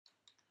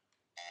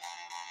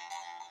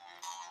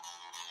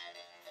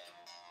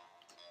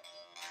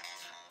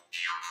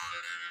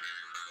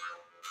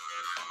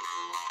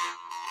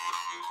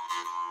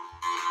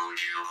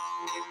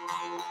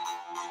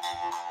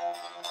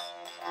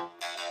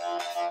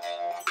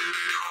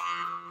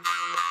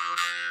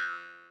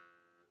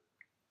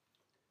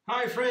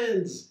Hi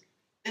friends,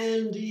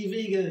 Andy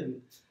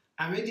Vegan.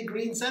 I make a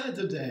green salad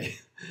today.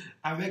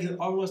 I make it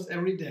almost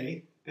every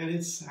day and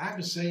it's, I have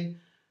to say,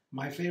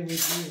 my favorite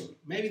meal.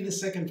 Maybe the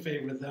second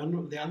favorite.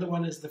 The other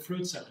one is the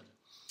fruit salad.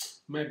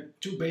 My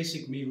two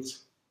basic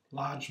meals,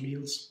 large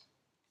meals,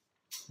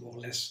 more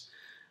or less.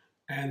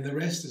 And the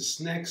rest is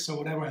snacks or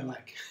whatever I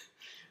like.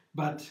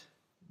 But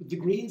the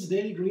greens,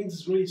 daily greens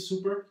is really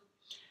super.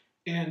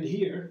 And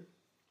here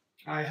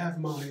I have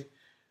my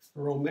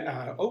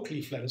oak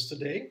leaf lettuce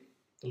today.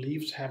 The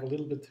leaves have a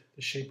little bit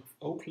the shape of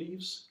oak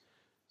leaves,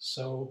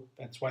 so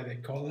that's why they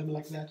call them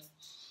like that.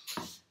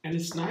 And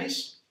it's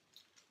nice.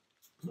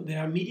 They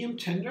are medium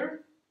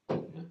tender. A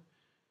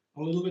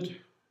little bit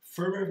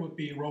firmer would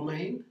be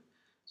romaine.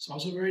 It's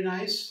also very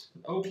nice.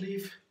 Oak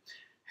leaf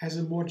has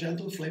a more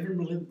gentle flavor, a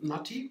little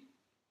nutty.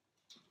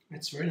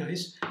 That's very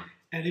nice.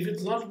 And if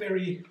it's not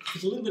very, if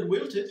it's a little bit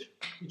wilted,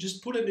 you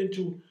just put it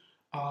into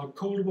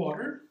cold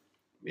water,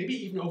 maybe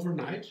even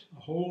overnight, a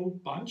whole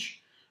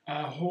bunch,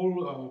 a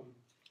whole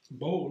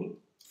bowl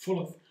full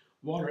of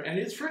water, and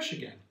it's fresh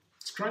again.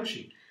 It's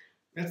crunchy.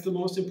 That's the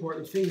most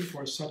important thing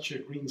for such a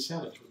green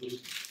salad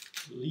with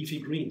leafy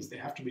greens. They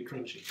have to be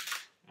crunchy.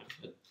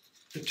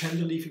 The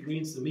tender leafy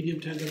greens, the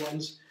medium tender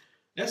ones,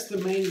 that's the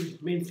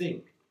main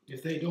thing.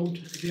 If they don't,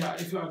 if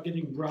they are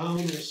getting brown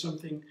or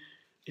something,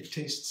 it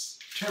tastes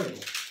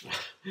terrible.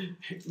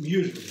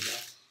 Usually, yeah.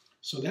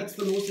 So that's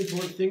the most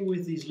important thing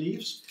with these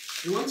leaves.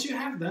 And once you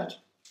have that,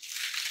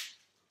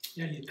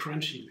 yeah, it's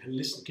crunchy and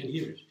listen, can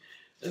hear it.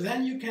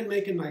 Then you can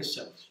make a nice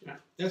salad. Yeah,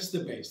 that's the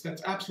base.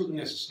 That's absolutely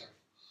necessary.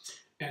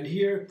 And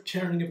here,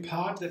 tearing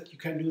apart, that you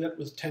can do that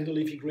with tender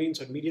leafy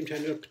greens or medium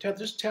tender.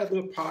 Just tear them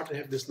apart and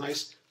have this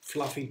nice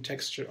fluffy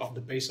texture of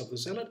the base of the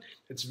salad.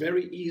 It's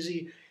very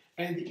easy.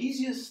 And the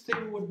easiest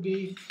thing would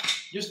be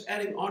just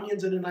adding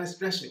onions and a nice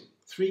dressing.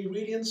 3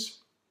 ingredients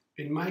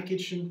in my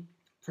kitchen,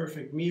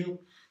 perfect meal.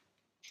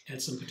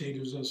 Add some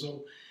potatoes or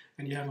so,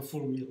 and you have a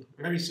full meal.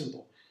 Very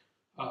simple.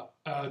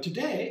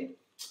 Today,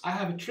 I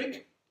have a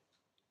trick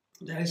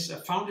that I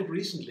found it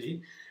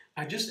recently.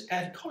 I just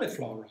add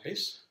cauliflower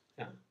rice.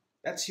 Yeah.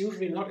 That's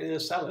usually not in a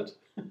salad,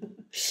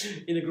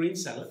 in a green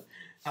salad.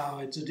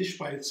 It's a dish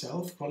by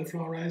itself.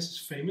 Cauliflower rice is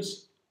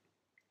famous.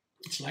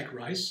 It's like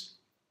rice,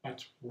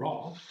 but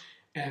raw.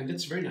 And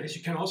it's very nice.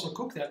 You can also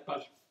cook that,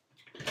 but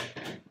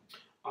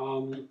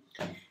I'll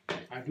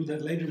do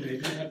that later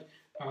maybe. But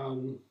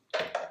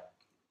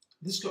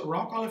this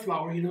raw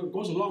cauliflower, you know, it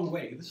goes a long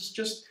way. This is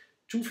just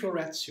 2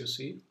 florets, you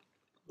see.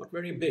 Not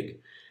very big.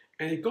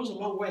 And it goes a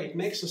long way. It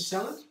makes a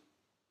salad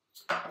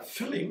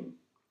filling,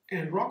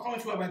 and raw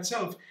cauliflower by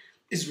itself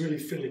is really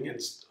filling and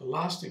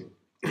lasting.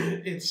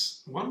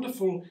 It's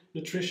wonderful,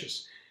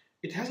 nutritious.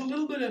 It has a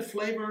little bit of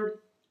flavor,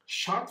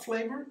 sharp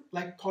flavor,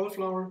 like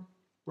cauliflower,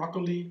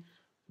 broccoli,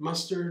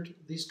 mustard,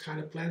 these kind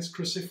of plants,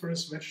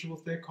 cruciferous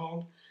vegetables they're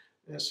called.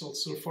 So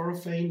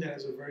sulforaphane, that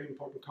is a very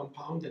important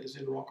compound that is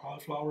in raw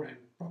cauliflower and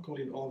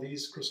broccoli and all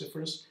these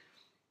cruciferous.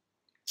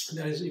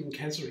 That is even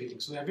cancer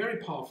healing. So they're very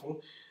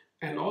powerful.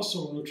 And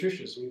also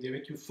nutritious. I mean, they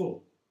make you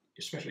full,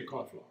 especially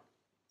cauliflower.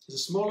 It's a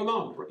small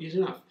amount, easy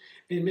enough.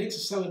 And it makes a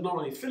salad not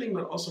only filling,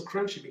 but also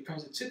crunchy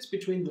because it sits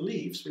between the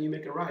leaves when you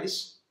make a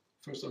rice.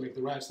 First I'll make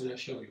the rice, then I'll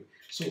show you.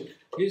 So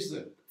here's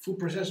the food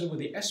processor with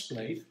the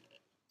S-blade.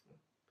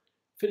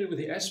 Fit it with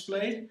the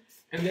S-blade,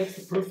 and that's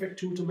the perfect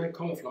tool to make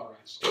cauliflower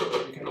rice.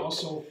 You can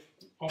also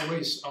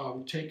always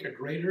take a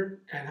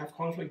grater and have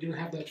cauliflower. You don't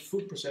have that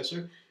food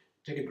processor.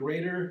 Take a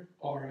grater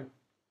or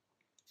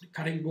a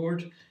cutting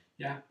board.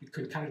 Yeah, you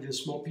could cut it in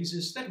small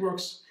pieces. That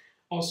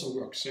also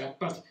works, yeah.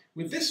 But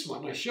with this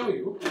one, I show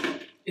you,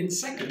 in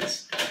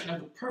seconds, you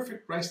have a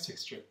perfect rice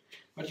texture.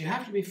 But you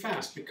have to be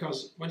fast,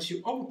 because once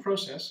you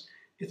over-process,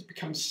 it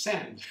becomes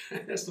sand.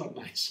 That's not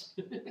nice.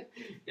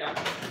 Yeah,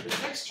 the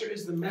texture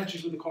is the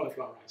magic with the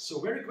cauliflower rice.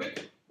 So very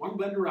quick, one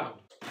blend around.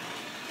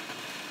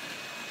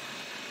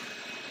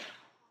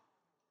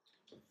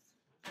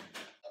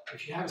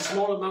 If you have a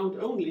small amount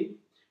only,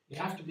 you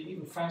have to be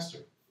even faster.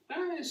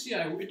 See,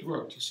 it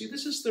worked. You see,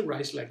 this is the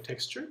rice-like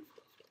texture.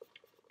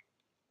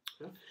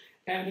 Yeah.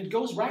 And it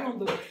goes right on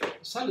the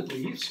salad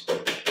leaves,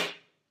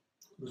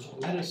 the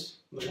lettuce,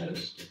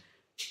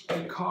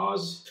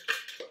 because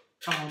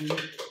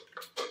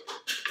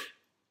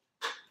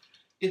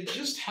it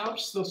just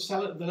helps the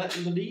salad,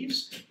 the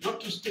leaves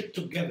not to stick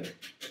together.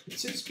 It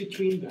sits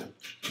between them,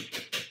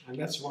 and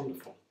that's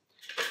wonderful.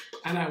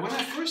 And when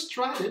I first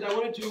tried it, I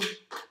wanted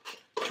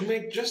to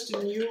make just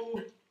a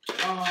new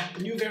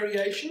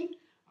variation.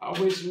 I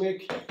always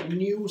make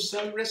new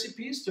salad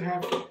recipes to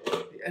have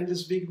the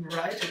endless vegan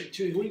variety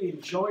to really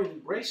enjoy and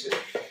embrace it.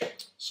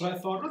 So I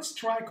thought, let's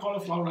try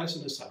cauliflower rice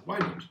in the salad. Why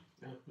not?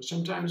 Yeah.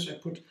 Sometimes I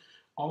put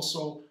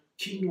also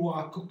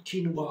quinoa, cooked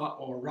quinoa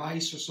or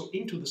rice or so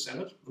into the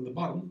salad on the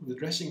bottom, with the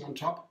dressing on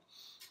top.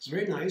 It's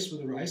very nice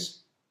with the rice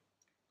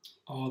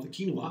or the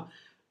quinoa.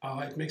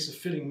 It makes a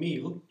filling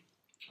meal.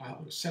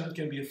 Salad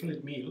can be a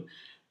filling meal.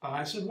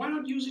 I said, why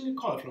not using a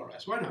cauliflower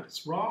rice? Why not?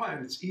 It's raw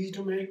and it's easy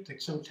to make,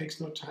 takes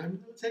no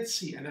time. Let's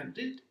see. And I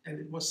did, and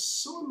it was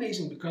so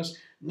amazing because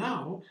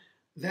now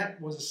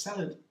that was a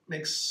salad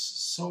makes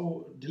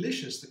so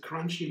delicious, the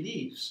crunchy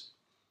leaves.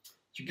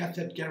 You got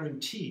that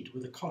guaranteed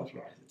with the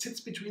cauliflower rice. It sits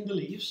between the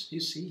leaves, you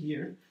see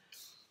here.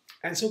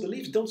 And so the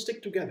leaves don't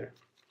stick together.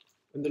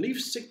 When the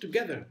leaves stick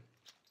together,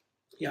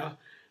 yeah,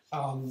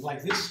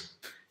 like this,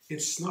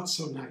 it's not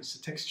so nice.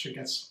 The texture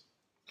gets...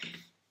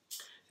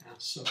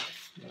 So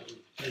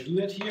I do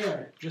that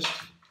here. I just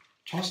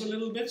toss a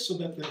little bit so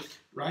that the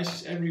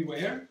rice is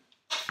everywhere.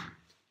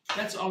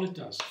 That's all it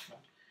does.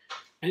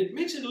 And it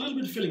makes it a little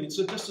bit filling. It's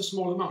just a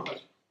small amount, but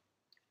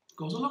it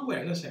goes a long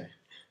way, as I say.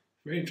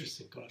 Very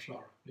interesting,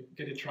 cauliflower.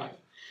 Get it tried.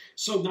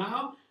 So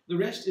now the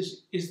rest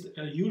is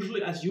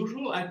usually, as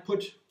usual, I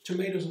put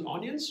tomatoes and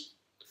onions.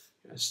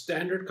 A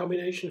standard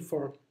combination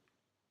for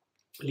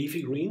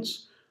leafy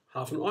greens.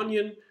 Half an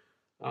onion,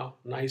 a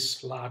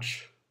nice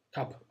large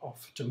cup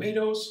of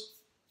tomatoes.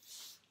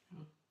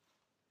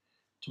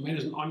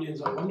 Tomatoes and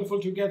onions are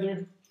wonderful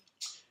together.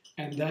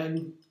 And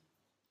then,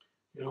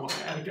 you know,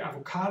 I added the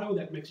avocado.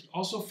 That makes it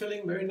also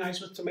filling. Very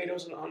nice with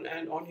tomatoes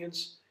and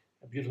onions.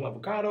 A beautiful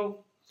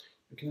avocado.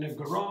 You can never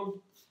go wrong.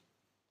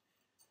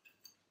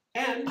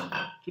 And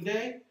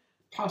today,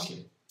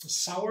 parsley. A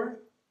sour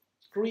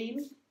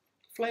green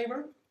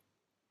flavor.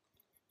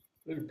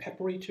 A little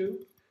peppery too.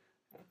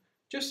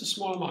 Just a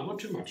small amount, not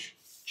too much.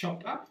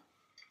 Chopped up.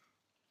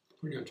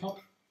 Put it on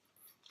top.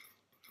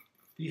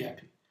 Be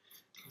happy.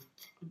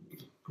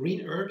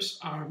 Green herbs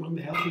are among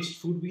the healthiest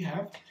food we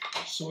have,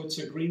 so it's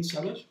a green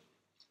salad.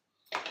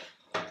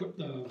 Put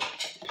the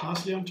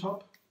parsley on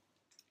top.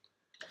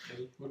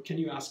 Okay, what can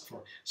you ask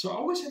for? So I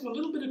always have a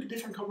little bit of a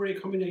different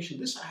combination.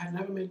 This I have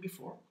never made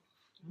before.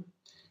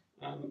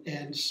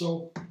 And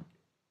so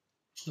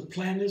the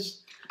plan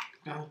is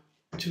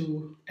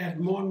to add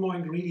more and more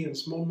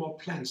ingredients, more and more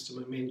plants to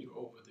my menu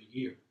over the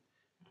year.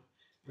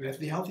 We have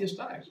the healthiest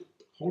diet.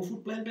 Whole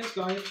food plant-based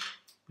diet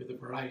with a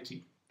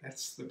variety.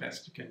 That's the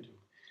best you can do.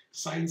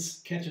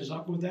 Science catches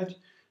up with that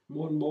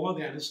more and more.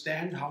 They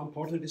understand how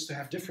important it is to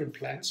have different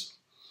plants.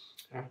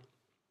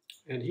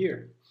 And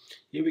here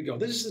we go.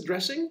 This is the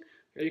dressing.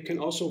 You can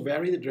also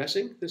vary the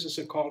dressing. This is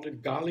called a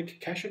garlic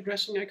cashew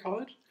dressing, I call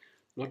it.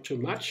 Not too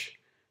much,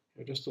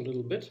 just a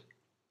little bit.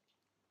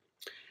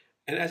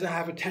 And as I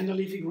have a tender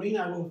leafy green,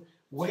 I will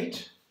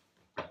wait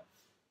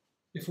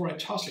before I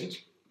toss it,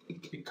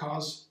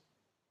 because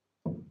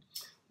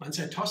once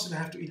I toss it, I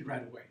have to eat it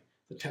right away.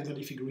 The tender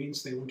leafy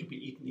greens, they want to be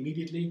eaten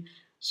immediately.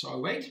 So I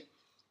wait,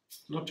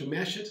 not to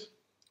mash it,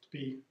 to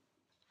be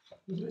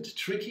a little bit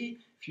tricky.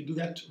 If you do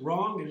that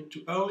wrong and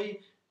too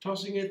early,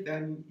 tossing it,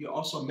 then you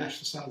also mash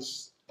the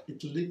salads.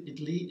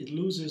 It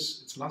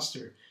loses its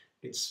luster,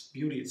 its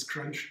beauty, its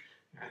crunch.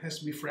 It has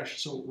to be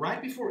fresh. So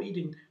right before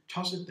eating,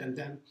 toss it, and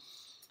then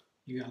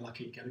you got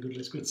lucky, get a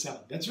good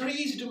salad. That's very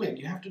easy to make.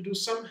 You have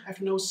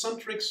to know some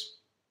tricks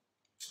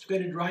to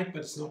get it right,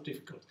 but it's not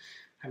difficult.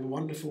 Have a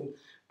wonderful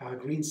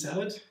green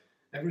salad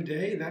every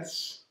day.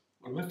 That's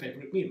one of my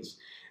favorite meals.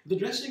 The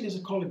dressing is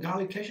called a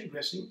garlic cashew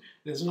dressing.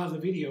 There's another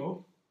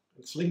video.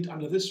 It's linked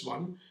under this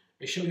one.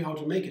 I show you how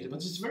to make it, but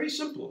it's very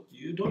simple.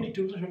 You don't need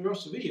to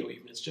reverse the video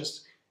even. It's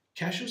just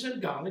cashews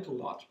and garlic a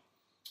lot,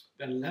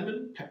 then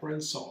lemon, pepper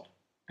and salt,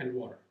 and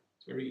water.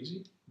 It's very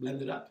easy.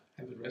 Blend it up,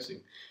 have the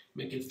dressing.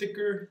 Make it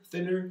thicker,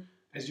 thinner,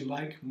 as you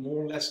like.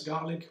 More or less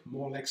garlic,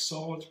 more or less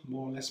salt,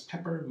 more or less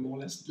pepper, more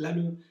or less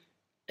lemon.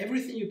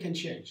 Everything you can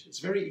change. It's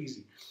very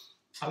easy.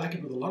 I like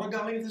it with a lot of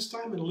garlic this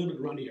time and a little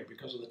bit runnier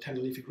because of the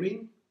tender leafy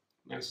green.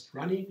 Nice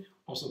runny.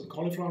 Also the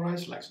cauliflower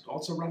rice likes it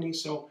also runny,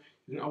 so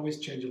you can always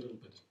change a little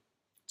bit.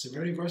 It's a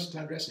very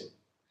versatile dressing.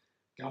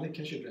 Garlic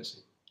cashew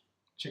dressing.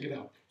 Check it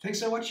out.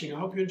 Thanks for watching. I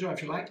hope you enjoy.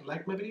 If you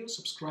like my video,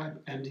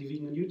 subscribe and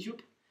vegan on YouTube.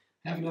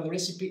 Have another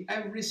recipe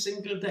every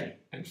single day.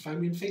 And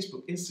find me on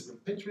Facebook, Instagram,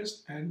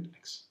 Pinterest, and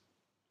X.